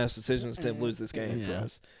some dumbass decisions to lose this game for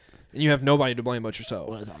us. And you have nobody to blame but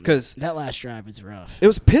yourself. Because that last drive was rough. It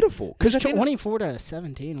was pitiful. Because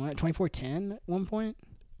 24-17, 24-10 at one point.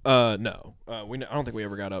 No, I don't think we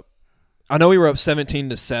ever got up. I know we were up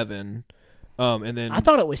 17-7, and then I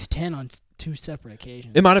thought it was 10 on 2 separate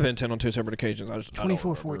occasions. It might have been 10 on 2 separate occasions.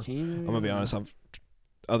 24-14. I'm gonna be honest.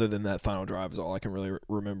 Other than that final drive is all I can really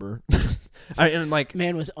remember.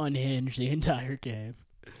 Man was unhinged the entire game.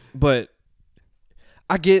 But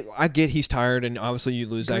I get he's tired, and obviously you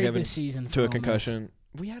lose Zach Evans to a concussion.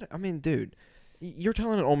 Dude, you're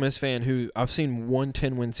telling an Ole Miss fan who I've seen one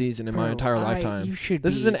 10-win season in my entire lifetime.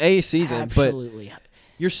 This is an A season, absolutely. But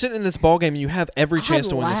you're sitting in this ball game and you have every chance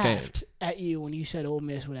to win this game. I laughed at you when you said Ole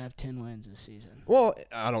Miss would have 10 wins this season. Well,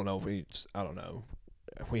 I don't know.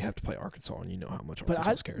 We have to play Arkansas, and you know how much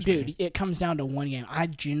Arkansas scares me. Dude, it comes down to one game. I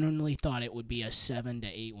genuinely thought it would be a 7 to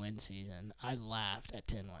 8 win season. I laughed at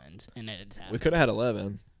 10 wins, and it's happened. We could have had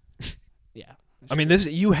 11. Yeah.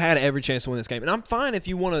 You had every chance to win this game, and I'm fine if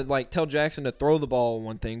you want to tell Jackson to throw the ball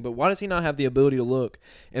one thing, but why does he not have the ability to look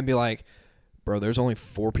and be like, bro, there's only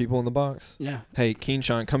 4 people in the box. Yeah. Hey,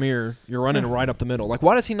 Keyshawn, come here. You're running right up the middle.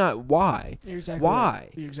 Why does he not? Why? Exactly why?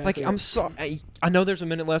 Right. Exactly I'm sorry. I know there's a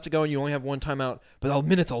minute left to go and you only have 1 timeout, but a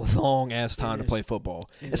minute's a long ass time to play football,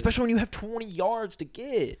 especially when you have 20 yards to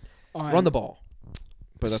get. Run the ball.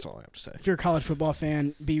 But that's all I have to say. If you're a college football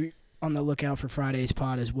fan, be on the lookout for Friday's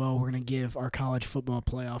pod as well. We're going to give our college football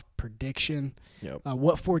playoff prediction. Yep.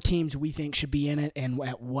 What 4 teams we think should be in it and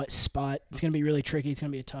at what spot. It's going to be really tricky. It's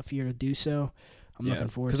going to be a tough year to do so. I'm looking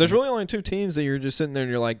forward to it. Because there's really only 2 teams that you're just sitting there and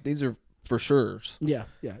you're like, these are for sure. Yeah,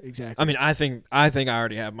 exactly. I think I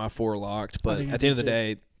already have my 4 locked, but at the end of the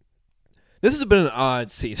day, this has been an odd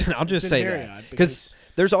season. I'll just say that. Because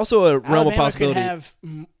there's also a realm of possibility. Could have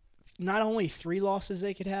not only 3 losses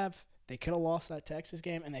they could have, they could have lost that Texas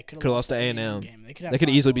game, and they could have lost to A&M. They could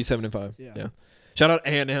easily be 7-5. Yeah. Shout out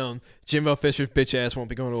A&M. Jimbo Fisher's bitch ass won't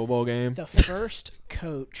be going to a bowl game. The first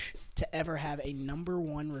coach to ever have a number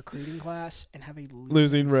 1 recruiting class and have a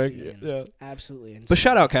losing record. Yeah. Absolutely insane. But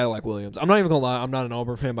shout out Cadillac Williams. I'm not even going to lie. I'm not an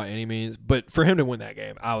Auburn fan by any means, but for him to win that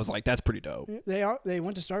game, I was like, that's pretty dope. They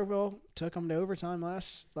went to Starkville, took them to overtime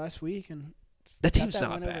last week, and that team's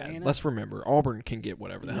not bad. Let's remember, Auburn can get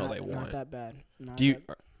whatever the hell they want. Not that bad.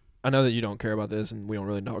 I know that you don't care about this, and we don't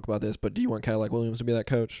really talk about this, but do you want Cadillac Williams to be that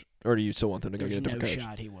coach, or do you still want them to go get a different coach? There's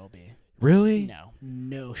no shot he will be. Really?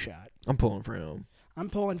 No shot. I'm pulling for him. I'm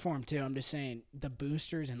pulling for him, too. I'm just saying, the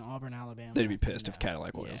boosters in Auburn, Alabama. They'd be pissed if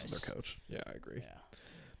Cadillac Williams is their coach. Yeah, I agree. Yeah.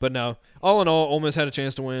 But no, all in all, Ole Miss had a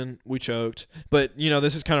chance to win. We choked. But,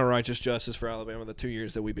 this is kind of righteous justice for Alabama. The 2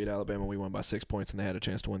 years that we beat Alabama, we won by 6 points, and they had a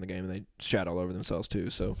chance to win the game, and they shat all over themselves,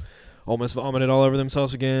 too. So, Ole Miss vomited all over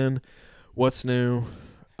themselves again. What's new?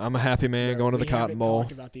 I'm a happy man going to the Cotton Bowl. We haven't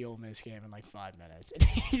talked about the Ole Miss game in 5 minutes.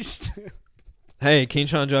 Hey,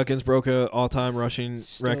 Keyshawn Junkins broke a all-time rushing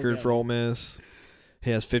record for Ole Miss. He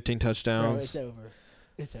has 15 touchdowns. Bro,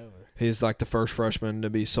 it's over. He's like the first freshman to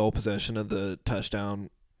be sole possession of the touchdown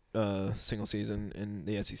single season in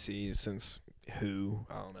the SEC since who?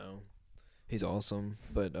 I don't know. He's awesome,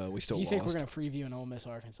 but we still lost. Do you think we're going to preview an Ole Miss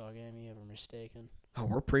Arkansas game? You ever mistaken? Oh,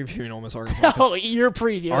 we're previewing Ole Miss Arkansas. Oh, you're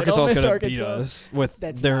previewing Arkansas's going to beat us with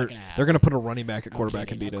That's they're not gonna happen. they're going to put a running back at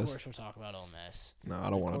quarterback and beat Of us. course, we'll talk about Ole Miss. No, I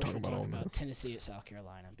don't want to talk about Ole Miss. Tennessee at South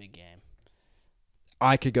Carolina, big game.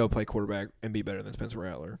 I could go play quarterback and be better than Spencer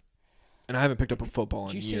Rattler. And I haven't picked up a football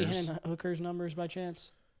in Did years. you see Hendon Hooker's numbers by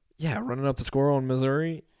chance? Yeah, running up the score on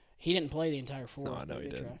Missouri. He didn't play the entire fourth. No, I know he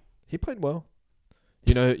did. Try. He played well.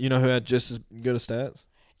 You know who had just as good a stats?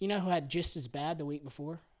 You know who had just as bad the week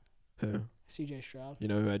before? Who? C.J. Stroud. You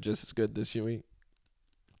know who had just as good this week?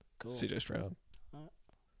 Cool. C.J. Stroud. Right.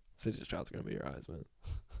 C.J. Stroud's going to be your Heisman.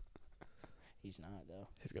 He's not, though.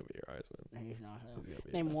 He's going to be your Heisman. He's not. He's gonna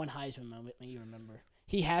be Name one Heisman moment when you remember.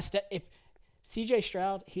 He has to. If C.J.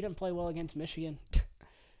 Stroud, he didn't play well against Michigan.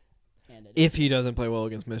 If he doesn't play well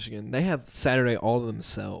against Michigan, they have Saturday all to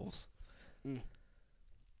themselves.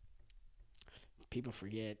 People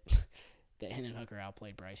forget that Hendon Hooker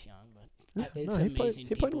outplayed Bryce Young, but Yeah, it's amazing.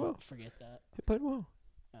 he played well. Forget that. He played well.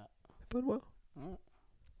 Yeah. He played well. Right.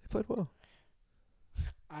 He played well.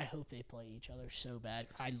 I hope they play each other so bad.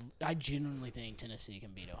 I genuinely think Tennessee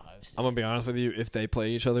can beat Ohio State. I'm going to be honest with you. If they play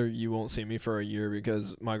each other, you won't see me for a year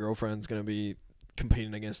because my girlfriend's going to be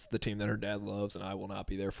competing against the team that her dad loves, and I will not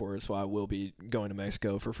be there for it. So I will be going to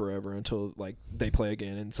Mexico for forever until they play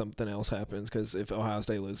again and something else happens. Because if Ohio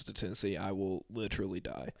State loses to Tennessee, I will literally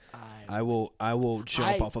die. I will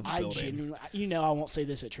jump off of a building. I won't say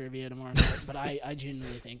this at trivia tomorrow night, but I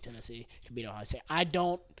genuinely think Tennessee can beat Ohio State. I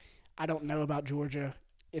don't know about Georgia.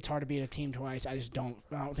 It's hard to beat a team twice. I don't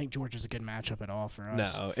think Georgia's a good matchup at all for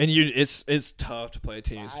us. No, and it's tough to play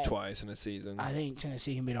teams twice in a season. I think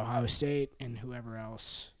Tennessee can beat Ohio State and whoever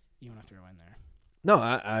else you want to throw in there.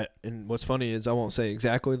 No, and what's funny is I won't say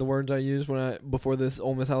exactly the words I used before this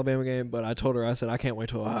Ole Miss Alabama game, but I told her, I said, I can't wait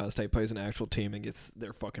till Ohio State plays an actual team and gets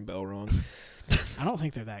their fucking bell rung. I don't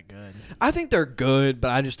think they're that good. I think they're good,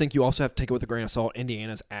 but I just think you also have to take it with a grain of salt.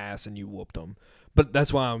 Indiana's ass, and you whooped them. But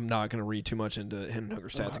that's why I'm not going to read too much into Hendon Hooker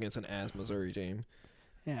stats against an ass Missouri team.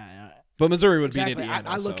 Yeah. But Missouri would exactly. beat Indiana.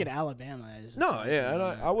 I look at Alabama as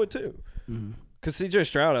I would too. Mm-hmm. Because C.J.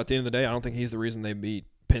 Stroud, at the end of the day, I don't think he's the reason they beat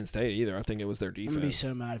Penn State either. I think it was their defense. I'm going to be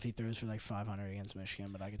so mad if he throws for 500 against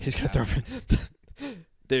Michigan, but I could. He's going to throw.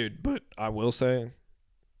 Dude, but I will say,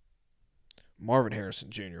 Marvin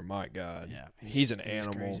Harrison Jr., my God. Yeah, he's an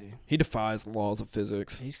animal. Crazy. He defies the laws of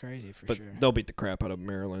physics. He's crazy for but sure. They'll beat the crap out of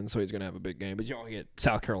Maryland, so he's going to have a big game. But y'all get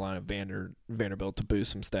South Carolina Vanderbilt to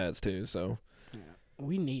boost some stats, too. So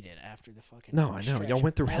we need it after the fucking No, I know. stretch. Y'all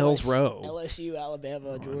went through Hell's Row. LSU,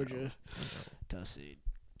 Alabama, Georgia. Tough seed.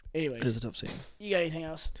 Anyways. It is a tough seed. You got anything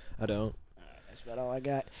else? I don't. That's about all I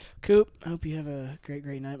got. Coop, hope you have a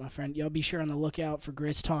great night, my friend. Y'all be sure on the lookout for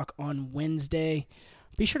Grizz Talk on Wednesday.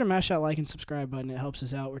 Be sure to mash that like and subscribe button. It helps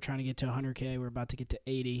us out. We're trying to get to 100K. We're about to get to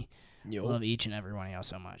 80. Yo. Love each and every one of y'all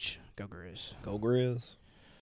so much. Go Grizz. Go Grizz.